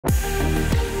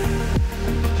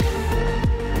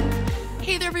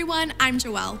everyone, I'm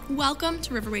Joelle. Welcome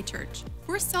to Riverway Church.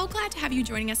 We're so glad to have you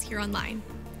joining us here online.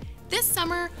 This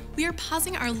summer, we are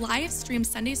pausing our live stream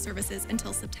Sunday services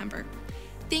until September.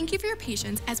 Thank you for your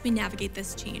patience as we navigate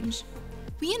this change.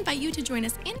 We invite you to join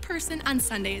us in person on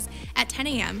Sundays at 10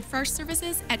 a.m. for our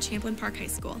services at Champlin Park High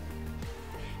School.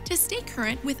 To stay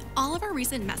current with all of our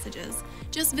recent messages,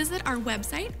 just visit our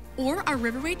website or our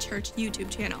Riverway Church YouTube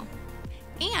channel.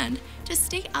 And to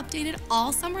stay updated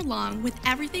all summer long with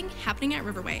everything happening at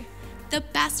Riverway, the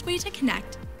best way to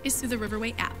connect is through the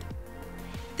Riverway app.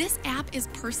 This app is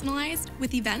personalized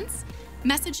with events,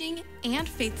 messaging, and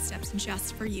faith steps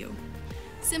just for you.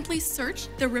 Simply search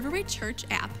the Riverway Church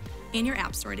app in your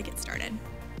app store to get started.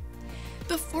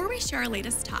 Before we share our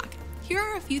latest talk, here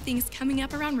are a few things coming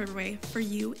up around Riverway for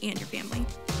you and your family.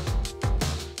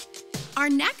 Our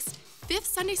next Fifth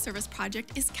Sunday Service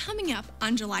project is coming up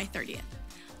on July 30th.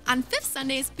 On Fifth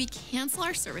Sundays, we cancel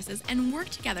our services and work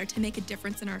together to make a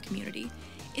difference in our community.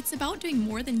 It's about doing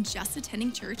more than just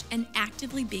attending church and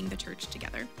actively being the church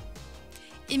together.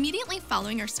 Immediately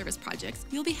following our service projects,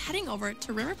 we'll be heading over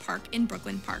to River Park in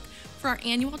Brooklyn Park for our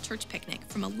annual church picnic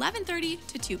from 11:30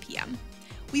 to 2 p.m.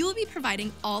 We will be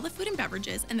providing all the food and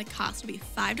beverages, and the cost will be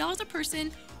 $5 a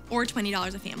person or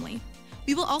 $20 a family.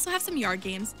 We will also have some yard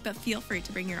games, but feel free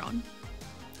to bring your own.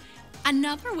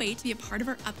 Another way to be a part of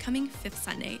our upcoming Fifth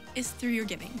Sunday is through your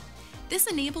giving. This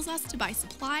enables us to buy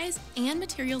supplies and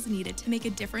materials needed to make a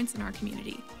difference in our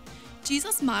community.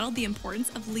 Jesus modeled the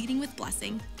importance of leading with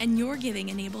blessing, and your giving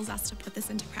enables us to put this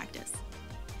into practice.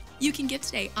 You can give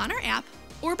today on our app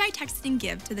or by texting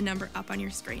GIVE to the number up on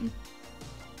your screen.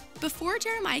 Before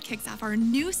Jeremiah kicks off our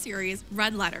new series,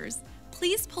 Red Letters,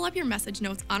 please pull up your message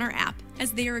notes on our app,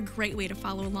 as they are a great way to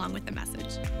follow along with the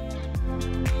message.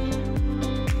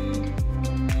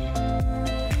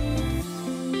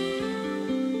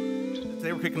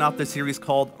 Today we're kicking off this series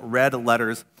called Red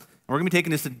Letters. And we're going to be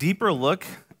taking just a deeper look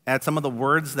at some of the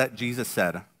words that Jesus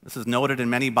said. This is noted in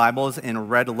many Bibles in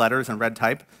red letters and red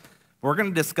type. We're going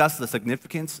to discuss the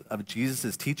significance of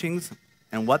Jesus' teachings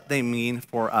and what they mean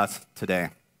for us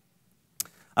today.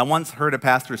 I once heard a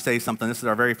pastor say something, this is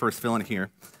our very first fill-in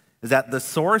here, is that the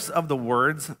source of the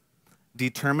words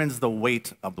determines the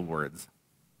weight of the words.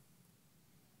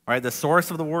 All right, the source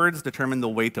of the words determine the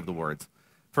weight of the words.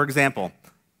 For example,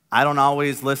 I don't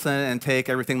always listen and take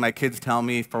everything my kids tell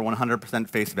me for 100%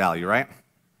 face value, right?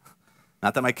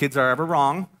 Not that my kids are ever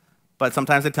wrong, but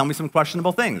sometimes they tell me some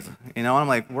questionable things, and I'm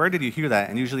like, where did you hear that?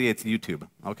 And usually it's YouTube,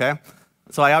 okay?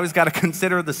 So I always got to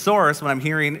consider the source when I'm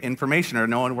hearing information or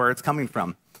knowing where it's coming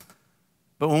from.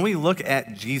 But when we look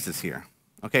at Jesus here,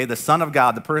 okay, the Son of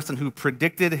God, the person who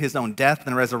predicted his own death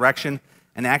and resurrection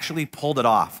and actually pulled it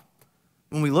off,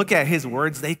 when we look at his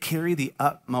words, they carry the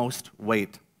utmost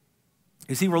weight.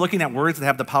 You see, we're looking at words that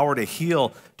have the power to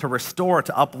heal, to restore,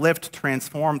 to uplift, to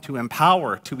transform, to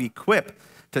empower, to equip,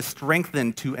 to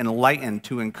strengthen, to enlighten,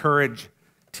 to encourage,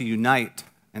 to unite,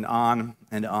 and on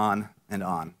and on and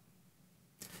on.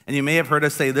 And you may have heard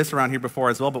us say this around here before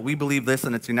as well, but we believe this,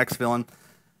 and it's your next fill-in,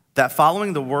 that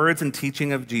following the words and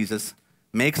teaching of Jesus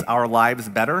makes our lives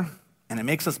better, and it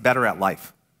makes us better at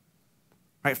life.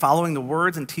 Right? Following the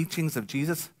words and teachings of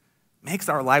Jesus makes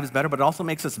our lives better, but it also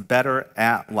makes us better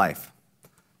at life.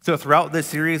 So throughout this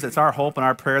series, it's our hope and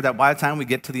our prayer that by the time we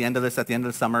get to the end of this, at the end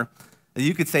of the summer, that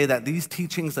you could say that these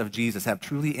teachings of Jesus have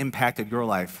truly impacted your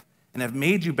life and have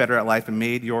made you better at life and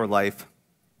made your life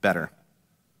better.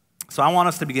 So I want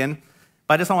us to begin,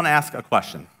 but I just want to ask a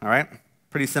question, all right?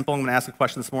 Pretty simple. I'm going to ask a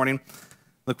question this morning.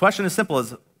 The question is simple,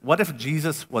 is what if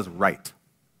Jesus was right?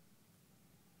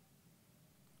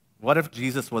 What if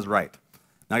Jesus was right?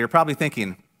 Now you're probably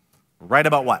thinking, right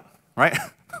about what, right?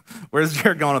 Where's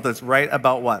Jared going with this? Right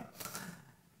about what?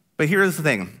 But here's the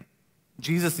thing.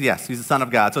 Jesus, yes, he's the Son of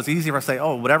God. So it's easy for us to say,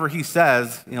 oh, whatever he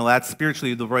says, that's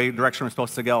spiritually the right direction we're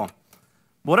supposed to go.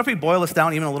 But what if we boil this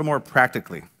down even a little more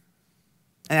practically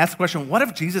and ask the question, what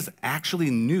if Jesus actually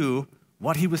knew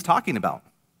what he was talking about?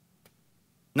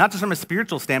 Not just from a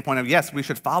spiritual standpoint of, yes, we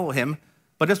should follow him,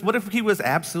 but just what if he was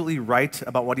absolutely right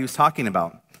about what he was talking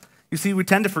about? You see, we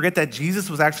tend to forget that Jesus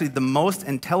was actually the most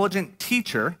intelligent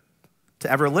teacher to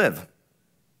ever live.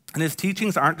 And his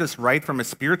teachings aren't just right from a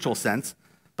spiritual sense,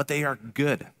 but they are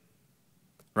good,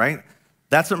 right?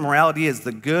 That's what morality is,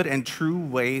 the good and true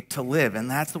way to live, and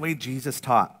that's the way Jesus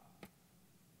taught.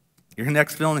 Your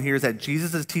next fill-in here is that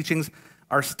Jesus' teachings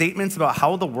are statements about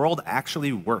how the world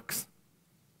actually works.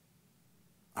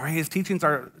 All right, his teachings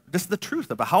are just the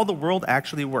truth about how the world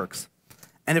actually works.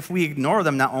 And if we ignore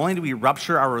them, not only do we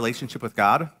rupture our relationship with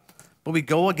God, but we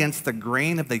go against the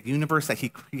grain of the universe that he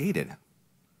created.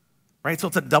 Right? So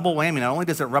it's a double whammy. Not only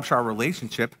does it rupture our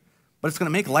relationship, but it's going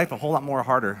to make life a whole lot more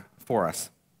harder for us.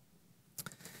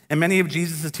 And many of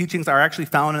Jesus' teachings are actually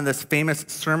found in this famous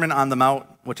Sermon on the Mount,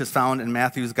 which is found in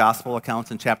Matthew's gospel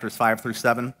accounts in chapters 5 through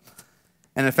 7.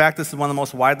 And in fact, this is one of the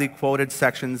most widely quoted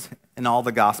sections in all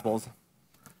the gospels.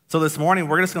 So this morning,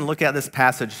 we're just going to look at this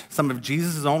passage, some of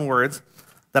Jesus' own words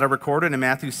that are recorded in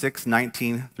Matthew 6,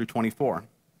 19 through 24. And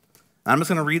I'm just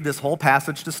going to read this whole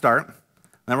passage to start, and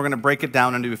then we're going to break it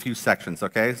down into a few sections,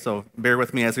 okay? So bear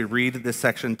with me as we read this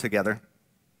section together.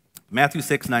 Matthew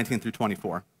 6, 19 through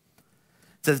 24.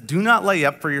 It says, "Do not lay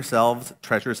up for yourselves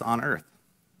treasures on earth,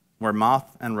 where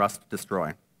moth and rust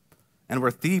destroy, and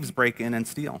where thieves break in and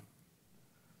steal.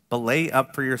 But lay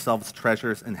up for yourselves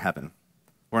treasures in heaven,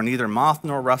 where neither moth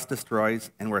nor rust destroys,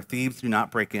 and where thieves do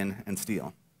not break in and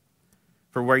steal.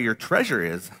 For where your treasure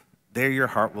is, there your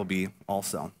heart will be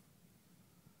also."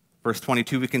 Verse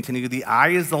 22, we continue, "The eye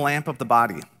is the lamp of the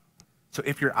body. So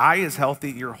if your eye is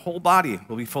healthy, your whole body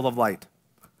will be full of light.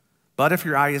 But if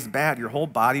your eye is bad, your whole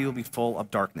body will be full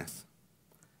of darkness.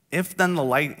 If then the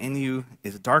light in you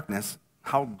is darkness,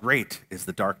 how great is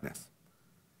the darkness?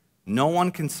 No one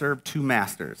can serve two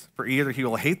masters, for either he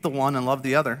will hate the one and love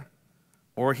the other,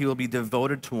 or he will be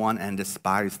devoted to one and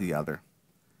despise the other.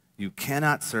 You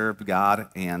cannot serve God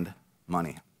and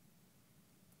money."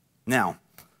 Now,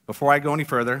 before I go any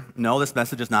further, no, this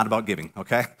message is not about giving,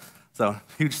 okay? So,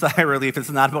 huge sigh of relief, it's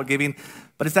not about giving,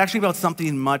 but it's actually about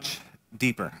something much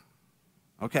deeper,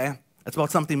 okay? It's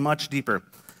about something much deeper.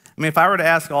 I mean, if I were to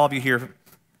ask all of you here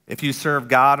if you serve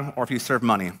God or if you serve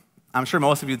money, I'm sure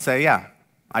most of you would say, yeah,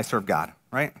 I serve God,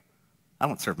 right? I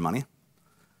don't serve money.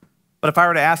 But if I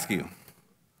were to ask you,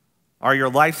 are your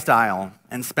lifestyle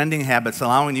and spending habits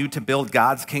allowing you to build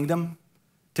God's kingdom,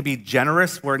 to be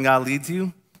generous where God leads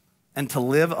you, and to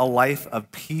live a life of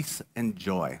peace and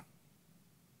joy?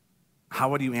 How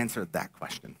would you answer that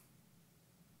question?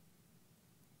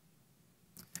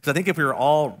 Because I think if we were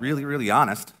all really, really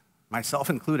honest, myself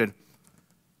included,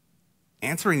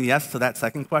 answering yes to that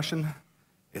second question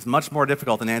is much more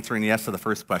difficult than answering yes to the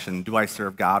first question, do I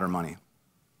serve God or money?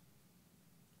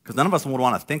 Because none of us would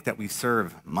want to think that we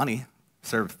serve money,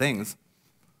 serve things.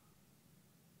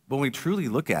 But when we truly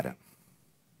look at it,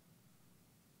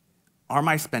 are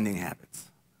my spending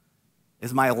habits,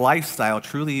 is my lifestyle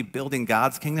truly building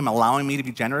God's kingdom, allowing me to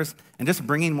be generous, and just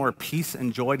bringing more peace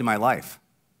and joy to my life?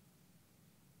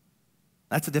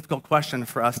 That's a difficult question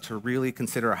for us to really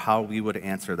consider how we would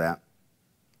answer that.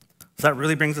 So that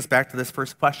really brings us back to this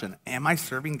first question. Am I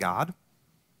serving God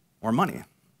or money?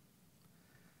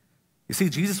 You see,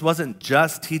 Jesus wasn't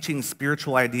just teaching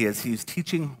spiritual ideas. He was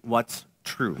teaching what's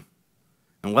true.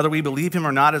 And whether we believe him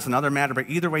or not is another matter, but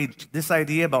either way, this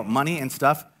idea about money and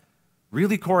stuff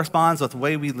really corresponds with the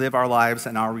way we live our lives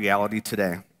and our reality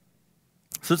today.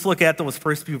 So let's look at those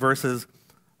first few verses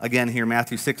again here,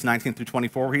 Matthew 6, 19 through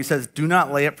 24, where he says, "Do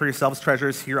not lay up for yourselves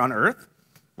treasures here on earth,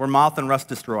 where moth and rust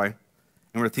destroy,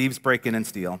 and where thieves break in and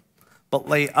steal. But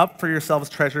lay up for yourselves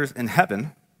treasures in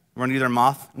heaven, where neither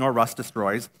moth nor rust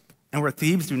destroys, and where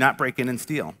thieves do not break in and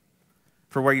steal.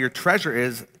 For where your treasure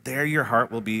is, there your heart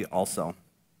will be also."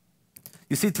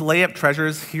 You see, to lay up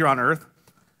treasures here on earth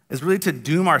is really to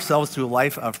doom ourselves to a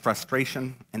life of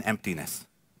frustration and emptiness,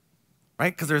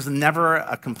 right? Because there's never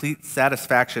a complete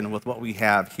satisfaction with what we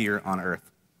have here on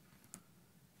earth.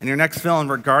 In your next film,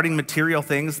 regarding material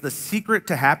things, the secret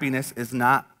to happiness is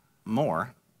not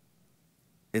more,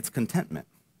 it's contentment.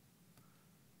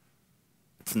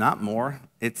 It's not more,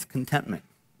 it's contentment.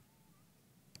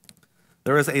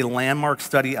 There is a landmark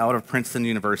study out of Princeton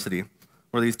University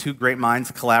where these two great minds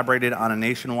collaborated on a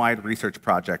nationwide research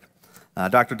project.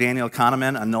 Dr. Daniel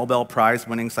Kahneman, a Nobel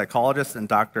Prize-winning psychologist, and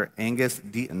Dr. Angus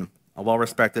Deaton, a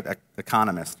well-respected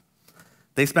economist.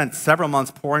 They spent several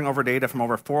months poring over data from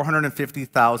over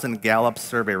 450,000 Gallup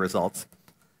survey results,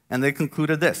 and they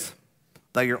concluded this,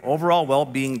 that your overall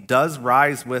well-being does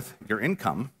rise with your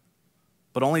income,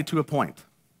 but only to a point.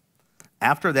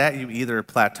 After that, you either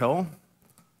plateau,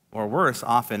 or worse,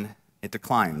 often it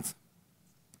declines.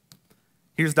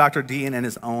 Here's Dr. Deaton in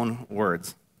his own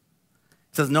words.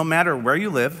 He says, "No matter where you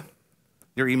live,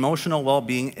 your emotional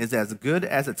well-being is as good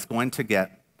as it's going to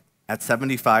get at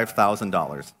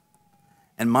 $75,000.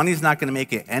 And money's not going to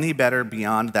make it any better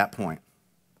beyond that point.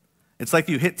 It's like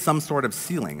you hit some sort of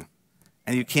ceiling,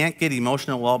 and you can't get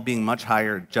emotional well-being much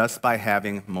higher just by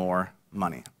having more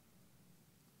money."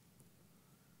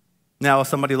 Now,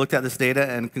 somebody looked at this data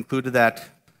and concluded that,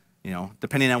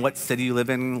 depending on what city you live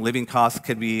in, living costs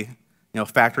could be,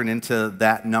 factoring into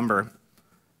that number.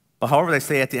 But however, they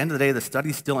say at the end of the day, the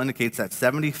study still indicates that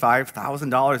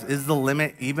 $75,000 is the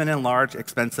limit even in large,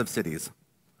 expensive cities.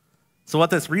 So what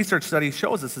this research study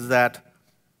shows us is that,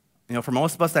 For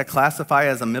most of us that classify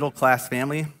as a middle-class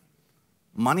family,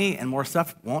 money and more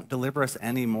stuff won't deliver us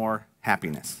any more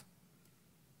happiness.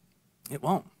 It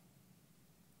won't.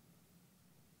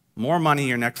 More money,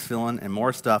 your next fill-in, and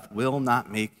more stuff will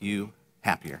not make you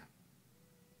happier.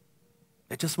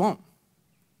 It just won't.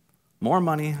 More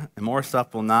money and more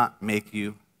stuff will not make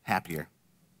you happier.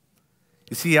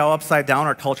 You see how upside down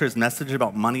our culture's message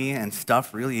about money and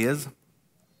stuff really is?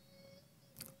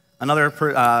 Another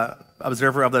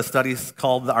observer of the studies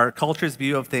called our culture's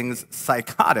view of things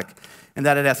psychotic, in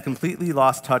that it has completely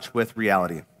lost touch with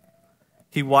reality.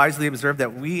 He wisely observed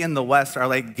that we in the West are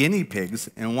like guinea pigs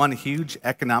in one huge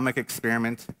economic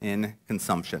experiment in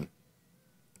consumption.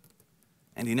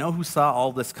 And you know who saw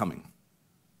all this coming?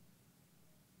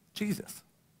 Jesus,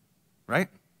 right?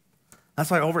 That's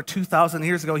why over 2,000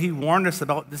 years ago, he warned us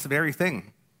about this very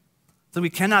thing. So we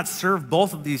cannot serve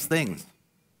both of these things.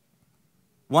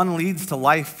 One leads to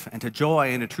life and to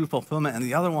joy and to true fulfillment, and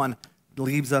the other one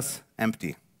leaves us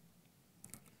empty.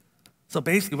 So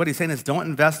basically what he's saying is don't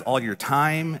invest all your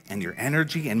time and your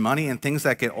energy and money in things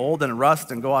that get old and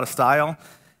rust and go out of style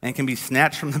and can be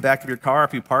snatched from the back of your car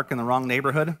if you park in the wrong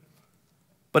neighborhood.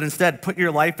 But instead, put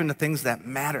your life into things that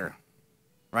matter,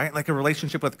 right? Like a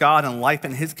relationship with God and life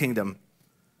in his kingdom.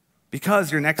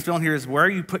 Because your next fill-in here is where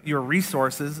you put your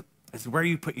resources is where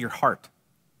you put your heart.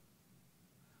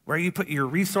 Where you put your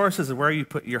resources is where you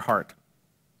put your heart.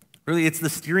 Really, it's the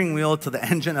steering wheel to the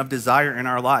engine of desire in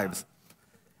our lives.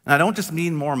 And I don't just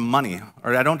mean more money,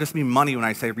 or I don't just mean money when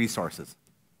I say resources.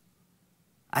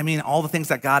 I mean all the things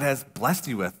that God has blessed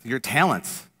you with, your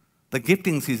talents, the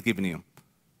giftings he's given you,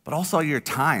 but also your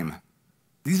time.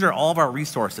 These are all of our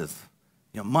resources.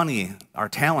 Money, our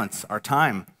talents, our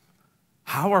time.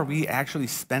 How are we actually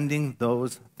spending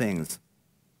those things?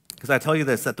 Because I tell you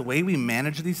this, that the way we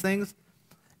manage these things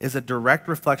is a direct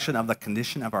reflection of the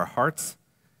condition of our hearts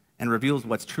and reveals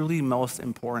what's truly most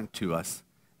important to us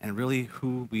and really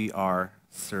who we are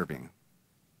serving.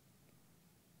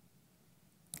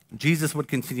 Jesus would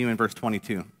continue in verse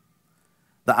 22.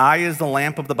 The eye is the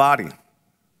lamp of the body.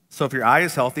 So if your eye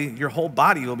is healthy, your whole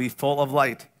body will be full of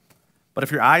light. But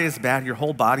if your eye is bad, your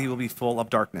whole body will be full of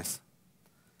darkness.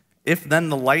 If then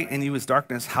the light in you is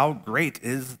darkness, how great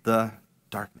is the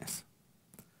darkness?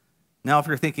 Now, if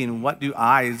you're thinking, what do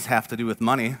eyes have to do with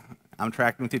money? I'm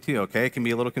tracking with you too, okay? It can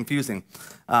be a little confusing.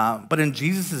 But in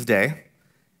Jesus' day,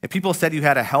 if people said you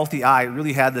had a healthy eye, it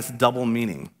really had this double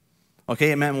meaning.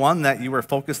 Okay, it meant one, that you were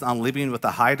focused on living with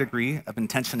a high degree of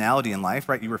intentionality in life,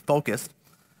 right? You were focused.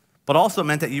 But also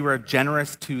meant that you were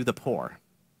generous to the poor.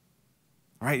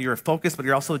 Right? You were focused, but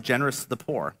you're also generous to the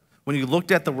poor. When you looked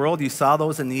at the world, you saw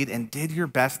those in need and did your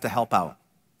best to help out.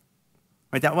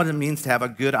 Right? That's what it means to have a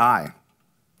good eye.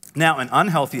 Now, an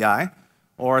unhealthy eye,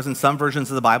 or as in some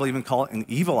versions of the Bible even call it an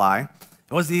evil eye,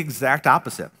 it was the exact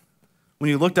opposite. When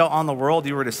you looked out on the world,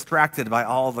 you were distracted by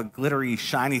all the glittery,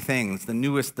 shiny things, the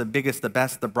newest, the biggest, the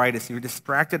best, the brightest. You were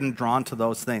distracted and drawn to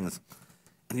those things.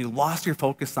 And you lost your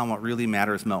focus on what really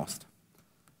matters most.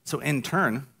 So in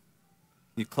turn,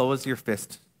 you closed your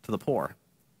fist to the poor.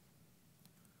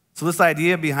 So this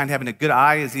idea behind having a good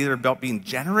eye is either about being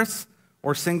generous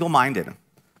or single-minded.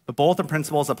 But both the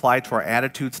principles apply to our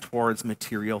attitudes towards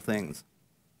material things.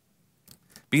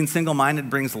 Being single-minded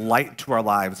brings light to our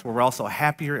lives, where we're also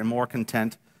happier and more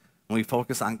content when we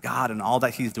focus on God and all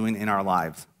that he's doing in our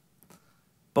lives.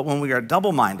 But when we are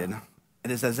double-minded,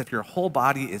 it is as if your whole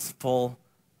body is full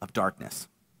of darkness.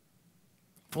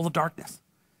 Full of darkness.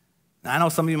 Now, I know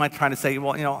some of you might try to say,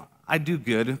 well, I do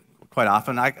good quite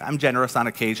often. I'm generous on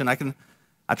occasion. I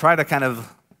try to kind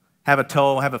of have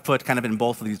a foot kind of in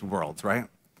both of these worlds, right?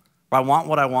 Where I want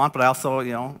what I want, but I also,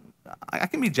 I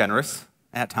can be generous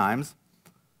at times.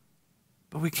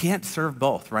 But we can't serve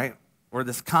both, right? Or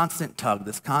this constant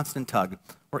tug,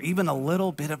 where even a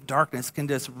little bit of darkness can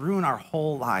just ruin our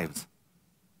whole lives.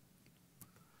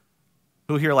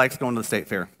 Who here likes going to the state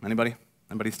fair? Anybody?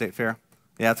 Anybody state fair?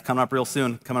 Yeah, it's coming up real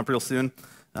soon.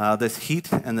 This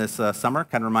heat and this summer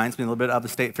kind of reminds me a little bit of the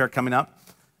state fair coming up.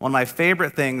 One of my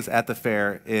favorite things at the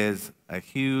fair is a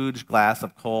huge glass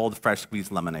of cold, fresh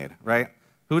squeezed lemonade, right?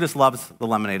 Who just loves the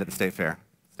lemonade at the state fair?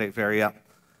 State fair, yeah.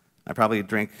 I probably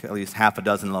drink at least half a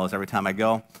dozen of those every time I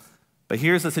go. But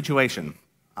here's the situation.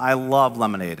 I love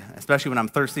lemonade, especially when I'm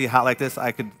thirsty, hot like this,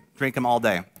 I could drink them all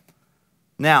day.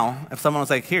 Now, if someone was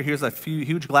like, here's a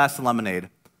huge glass of lemonade,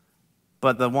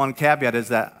 but the one caveat is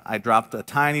that I dropped a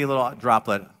tiny little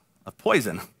droplet of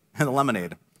poison in the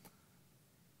lemonade,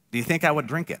 do you think I would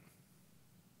drink it?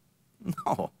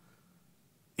 No.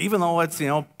 Even though it's,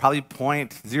 probably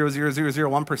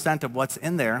 0.00001% of what's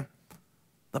in there,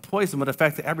 the poison would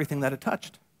affect everything that it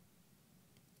touched.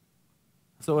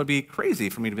 So it would be crazy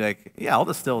for me to be like, yeah, I'll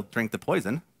just still drink the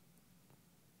poison.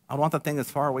 I want the thing as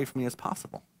far away from me as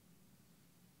possible.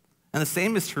 And the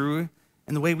same is true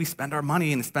in the way we spend our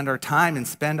money and spend our time and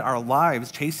spend our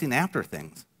lives chasing after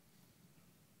things.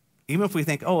 Even if we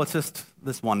think, oh, it's just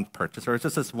this one purchase, or it's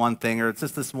just this one thing, or it's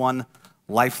just this one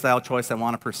lifestyle choice I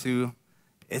want to pursue.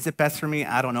 Is it best for me?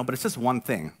 I don't know, but it's just one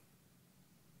thing.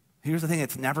 Here's the thing,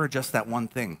 it's never just that one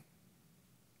thing.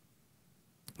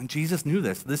 And Jesus knew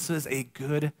this. This is a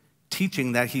good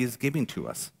teaching that he is giving to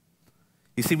us.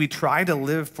 You see, we try to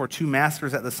live for two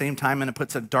masters at the same time, and it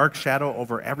puts a dark shadow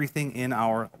over everything in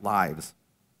our lives.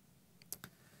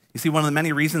 You see, one of the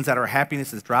many reasons that our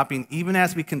happiness is dropping, even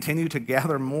as we continue to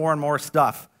gather more and more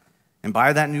stuff and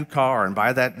buy that new car and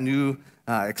buy that new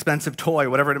expensive toy,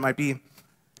 whatever it might be,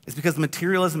 is because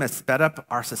materialism has sped up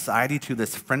our society to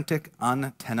this frantic,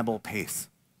 untenable pace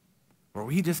where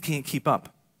we just can't keep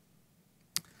up.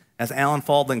 As Alan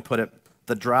Faulding put it,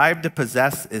 the drive to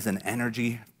possess is an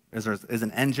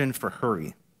engine for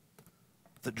hurry.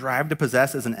 The drive to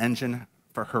possess is an engine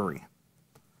for hurry.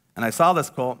 And I saw this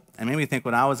quote, and it made me think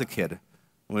when I was a kid,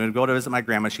 when we would go to visit my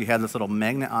grandma, she had this little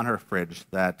magnet on her fridge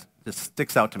that just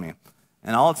sticks out to me.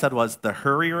 And all it said was, the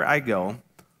hurrier I go,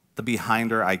 the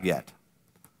behinder I get.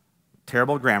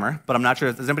 Terrible grammar, but I'm not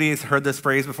sure. Has anybody heard this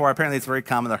phrase before? Apparently it's very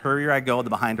common. The hurrier I go, the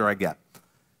behinder I get.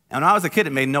 And when I was a kid,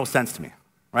 it made no sense to me,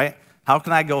 right? How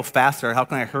can I go faster? How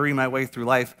can I hurry my way through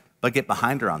life but get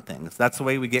behind her on things? That's the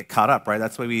way we get caught up, right?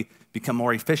 That's the way we become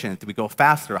more efficient. Do we go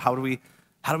faster? How do we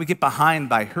get behind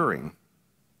by hurrying?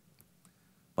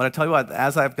 But I tell you what,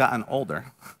 as I've gotten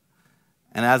older,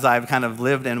 and as I've kind of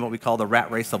lived in what we call the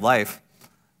rat race of life,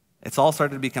 it's all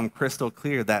started to become crystal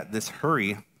clear that this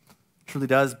hurry truly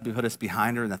does put us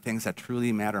behind her in the things that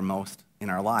truly matter most in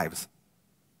our lives.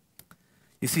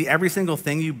 You see, every single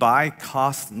thing you buy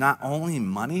costs not only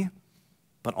money,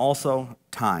 but also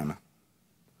time.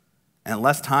 And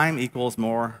less time equals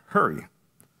more hurry.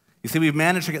 You see, we've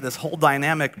managed to get this whole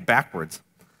dynamic backwards.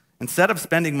 Instead of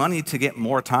spending money to get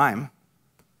more time,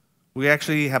 we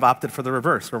actually have opted for the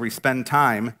reverse, where we spend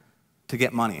time to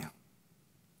get money.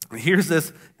 Here's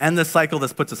this cycle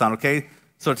this puts us on, okay?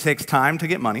 So it takes time to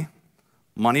get money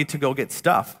to go get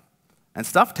stuff, and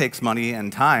stuff takes money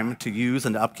and time to use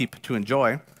and to upkeep to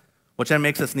enjoy, which then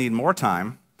makes us need more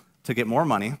time to get more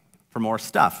money for more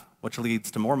stuff, which leads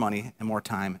to more money and more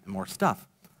time and more stuff.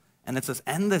 And it's this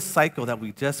endless cycle that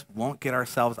we just won't get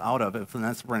ourselves out of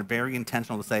unless we're very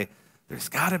intentional to say, there's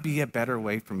got to be a better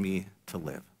way for me to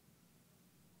live.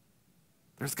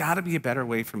 There's got to be a better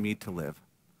way for me to live.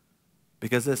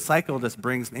 Because this cycle just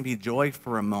brings maybe joy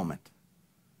for a moment,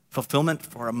 fulfillment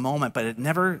for a moment, but it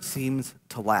never seems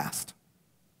to last.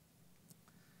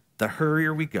 The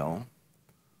hurrier we go,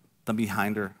 the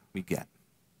behinder we get.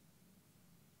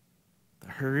 The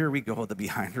hurrier we go, the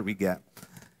behinder we get.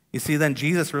 You see, then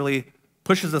Jesus really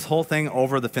pushes this whole thing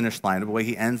over the finish line. The way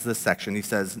he ends this section, he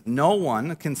says, no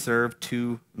one can serve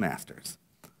two masters.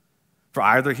 For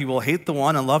either he will hate the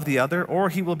one and love the other, or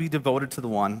he will be devoted to the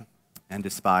one and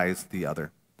despise the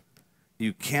other.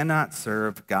 You cannot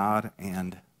serve God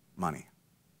and money.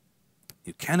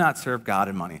 You cannot serve God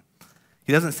and money.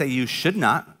 He doesn't say you should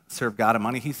not serve God and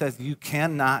money. He says you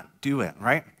cannot do it,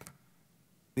 right?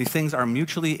 These things are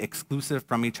mutually exclusive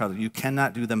from each other. You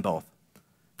cannot do them both.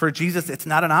 For Jesus, it's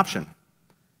not an option.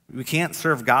 We can't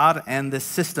serve God and this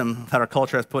system that our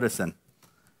culture has put us in.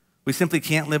 We simply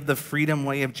can't live the freedom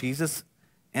way of Jesus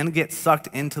and get sucked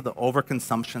into the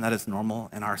overconsumption that is normal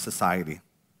in our society.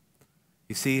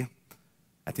 You see,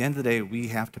 at the end of the day, we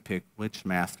have to pick which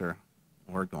master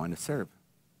we're going to serve.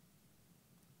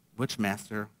 Which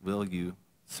master will you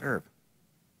serve?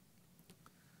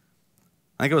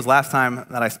 I think it was last time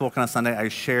that I spoke on a Sunday, I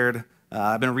shared,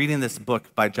 I've been reading this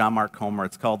book by John Mark Comer.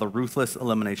 It's called The Ruthless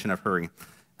Elimination of Hurry.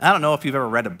 And I don't know if you've ever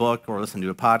read a book or listened to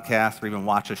a podcast or even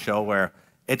watched a show where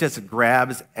it just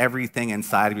grabs everything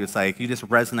inside of you. It's like you just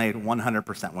resonate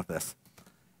 100% with this.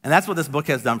 And that's what this book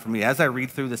has done for me. As I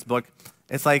read through this book,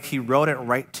 it's like he wrote it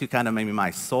right to kind of maybe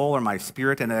my soul or my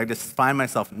spirit, and I just find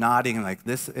myself nodding and like,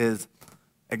 this is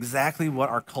exactly what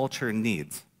our culture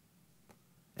needs.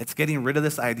 It's getting rid of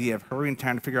this idea of hurrying,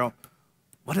 trying to figure out,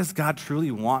 what does God truly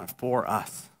want for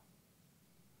us?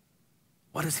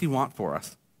 What does he want for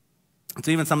us? And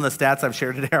so even some of the stats I've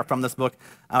shared today are from this book.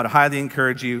 I would highly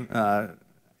encourage you,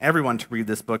 everyone, to read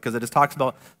this book because it just talks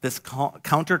about this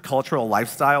countercultural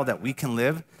lifestyle that we can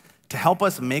live to help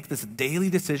us make this daily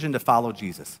decision to follow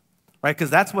Jesus, right? Because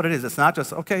that's what it is. It's not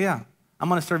just, okay, yeah, I'm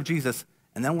going to serve Jesus,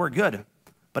 and then we're good.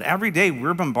 But every day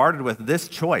we're bombarded with this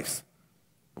choice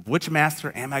of which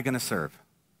master am I going to serve?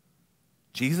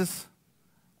 Jesus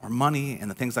or money and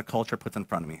the things that culture puts in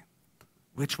front of me?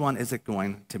 Which one is it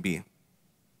going to be?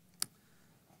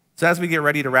 So as we get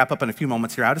ready to wrap up in a few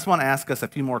moments here, I just want to ask us a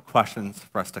few more questions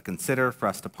for us to consider, for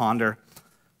us to ponder,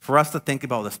 for us to think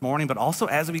about this morning, but also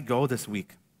as we go this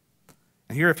week.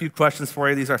 And here are a few questions for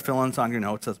you. These are fill-ins on your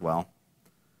notes as well.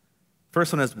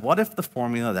 First one is, what if the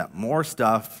formula that more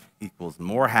stuff equals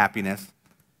more happiness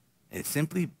is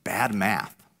simply bad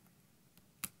math?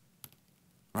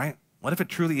 Right? What if it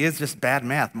truly is just bad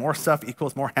math? More stuff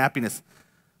equals more happiness.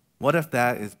 What if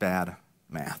that is bad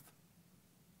math?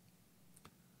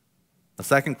 The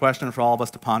second question for all of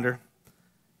us to ponder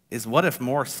is, what if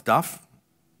more stuff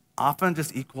often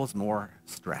just equals more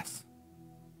stress?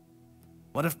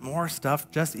 What if more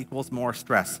stuff just equals more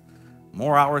stress?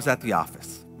 More hours at the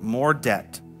office, more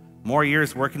debt, more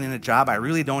years working in a job I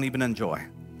really don't even enjoy,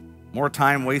 more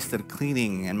time wasted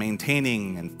cleaning and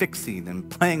maintaining and fixing and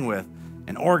playing with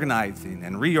and organizing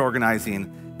and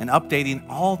reorganizing and updating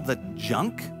all the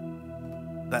junk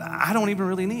that I don't even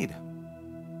really need.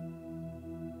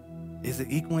 Is it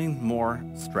equaling more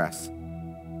stress?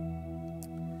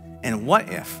 And what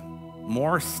if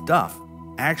more stuff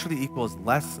actually equals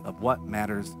less of what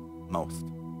matters most?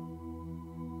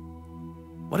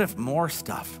 What if more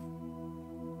stuff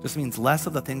just means less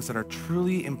of the things that are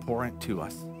truly important to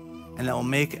us and that will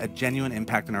make a genuine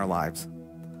impact in our lives?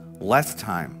 Less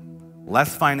time,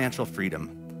 less financial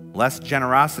freedom, less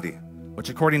generosity, which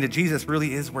according to Jesus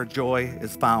really is where joy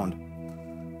is found.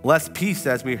 Less peace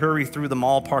as we hurry through the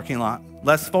mall parking lot.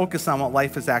 Less focus on what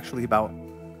life is actually about.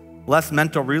 Less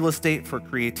mental real estate for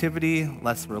creativity,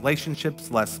 less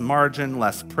relationships, less margin,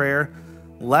 less prayer,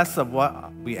 less of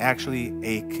what we actually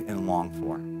ache and long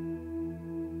for.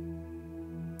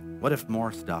 What if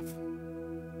more stuff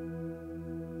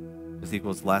just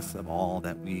equals less of all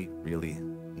that we really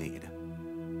need?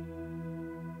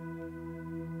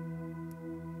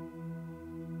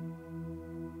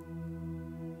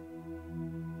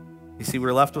 You see,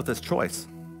 we're left with this choice.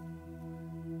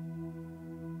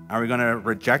 Are we going to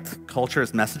reject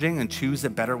culture's messaging and choose a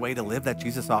better way to live that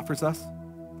Jesus offers us?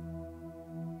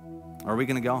 Or are we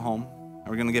going to go home?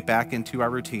 Are we going to get back into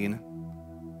our routine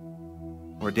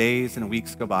where days and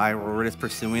weeks go by where we're just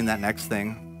pursuing that next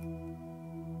thing?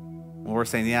 Where we're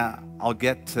saying, yeah, I'll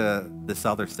get to this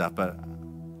other stuff, but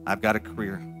I've got a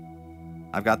career.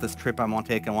 I've got this trip I want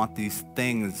to take. I want these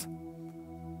things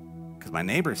because my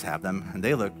neighbors have them and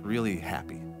they look really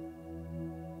happy.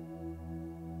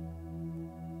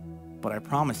 But I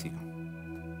promise you,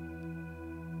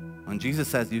 when Jesus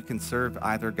says you can serve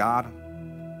either God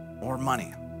or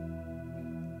money,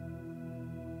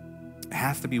 it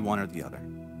has to be one or the other.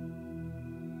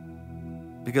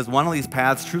 Because one of these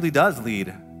paths truly does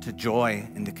lead to joy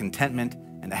and to contentment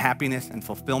and to happiness and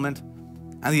fulfillment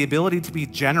and the ability to be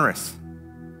generous.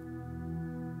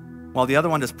 While the other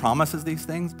one just promises these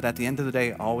things, but at the end of the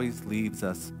day always leaves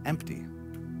us empty.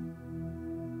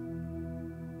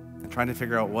 And trying to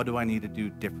figure out, what do I need to do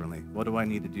differently? What do I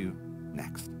need to do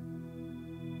next?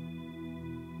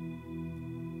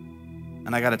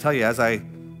 And I got to tell you, as I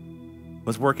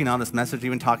was working on this message,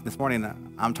 even talking this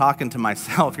morning, I'm talking to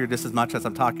myself here just as much as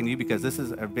I'm talking to you, because this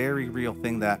is a very real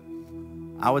thing that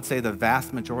I would say the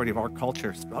vast majority of our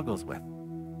culture struggles with.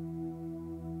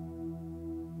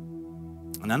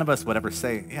 None of us would ever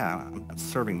say, yeah, I'm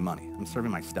serving money. I'm serving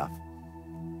my stuff.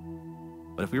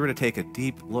 But if we were to take a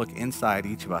deep look inside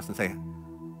each of us and say,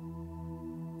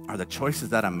 are the choices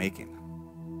that I'm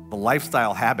making, the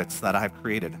lifestyle habits that I've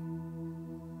created,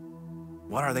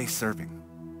 what are they serving?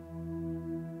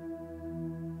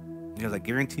 Because I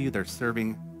guarantee you they're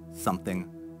serving something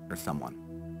or someone.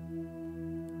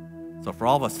 So for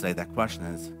all of us today, that question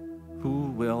is,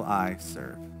 who will I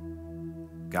serve?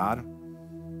 God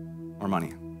or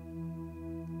money?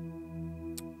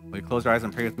 Will you close your eyes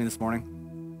and pray with me this morning?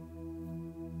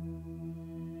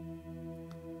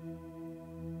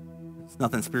 It's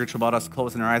nothing spiritual about us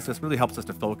closing our eyes. This really helps us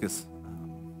to focus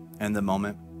in the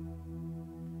moment.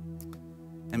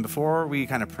 And before we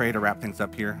kind of pray to wrap things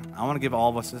up here, I want to give all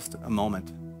of us just a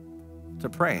moment to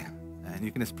pray. And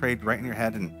you can just pray right in your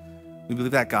head, and we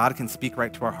believe that God can speak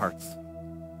right to our hearts.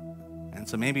 And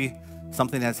so maybe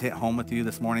something has hit home with you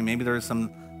this morning. Maybe there's some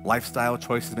lifestyle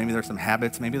choices. Maybe there's some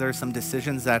habits. Maybe there's some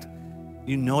decisions that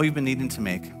you know you've been needing to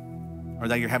make or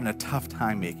that you're having a tough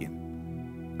time making.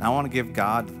 And I want to give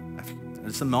God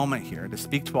just a moment here to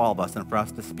speak to all of us and for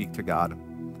us to speak to God.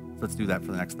 So let's do that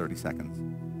for the next 30 seconds.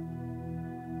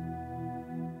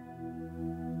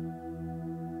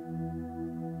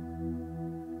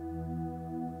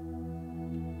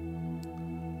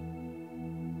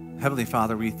 Heavenly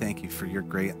Father, we thank you for your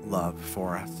great love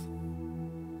for us.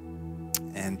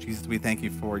 And Jesus, we thank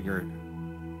you for your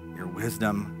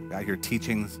wisdom, God, your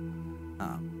teachings.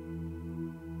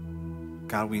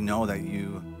 God, we know that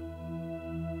you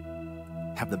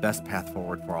have the best path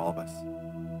forward for all of us.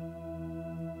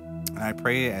 And I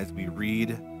pray as we read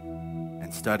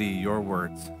and study your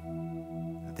words,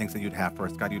 the things that you'd have for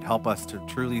us, God, you'd help us to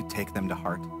truly take them to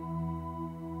heart.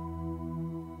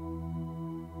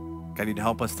 God, you'd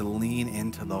help us to lean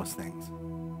into those things.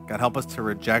 God, help us to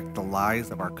reject the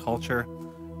lies of our culture,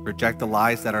 reject the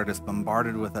lies that are just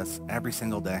bombarded with us every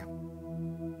single day.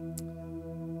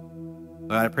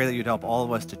 Lord, I pray that you'd help all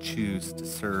of us to choose to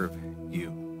serve you.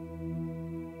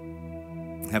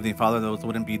 Heavenly Father, those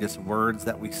wouldn't be just words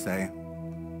that we say,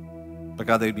 but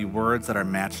God, they'd be words that are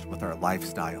matched with our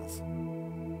lifestyles.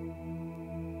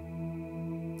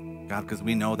 God, because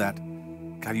we know that,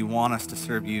 God, you want us to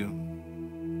serve you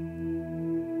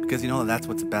because you know that that's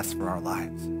what's best for our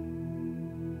lives.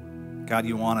 God,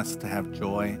 you want us to have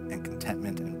joy and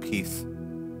contentment and peace.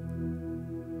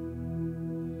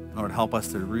 Lord, help us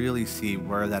to really see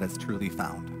where that is truly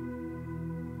found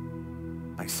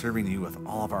by serving you with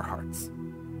all of our hearts.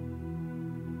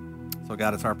 So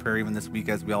God, it's our prayer even this week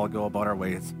as we all go about our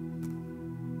ways.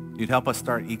 You'd help us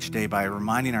start each day by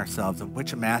reminding ourselves of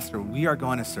which master we are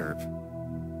going to serve.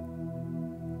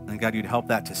 And God, you'd help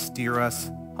that to steer us,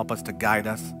 help us to guide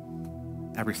us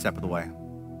every step of the way.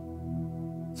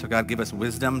 So God, give us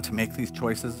wisdom to make these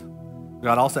choices.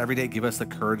 God, also every day give us the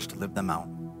courage to live them out.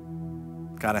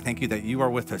 God, I thank you that you are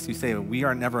with us. You say that we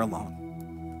are never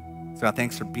alone. So God,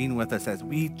 thanks for being with us as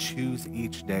we choose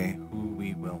each day who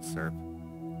we will serve.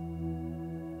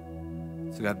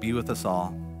 So God, be with us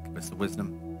all. Give us the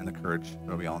wisdom and the courage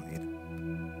that we all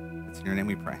need. It's in your name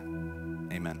we pray.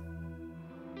 Amen.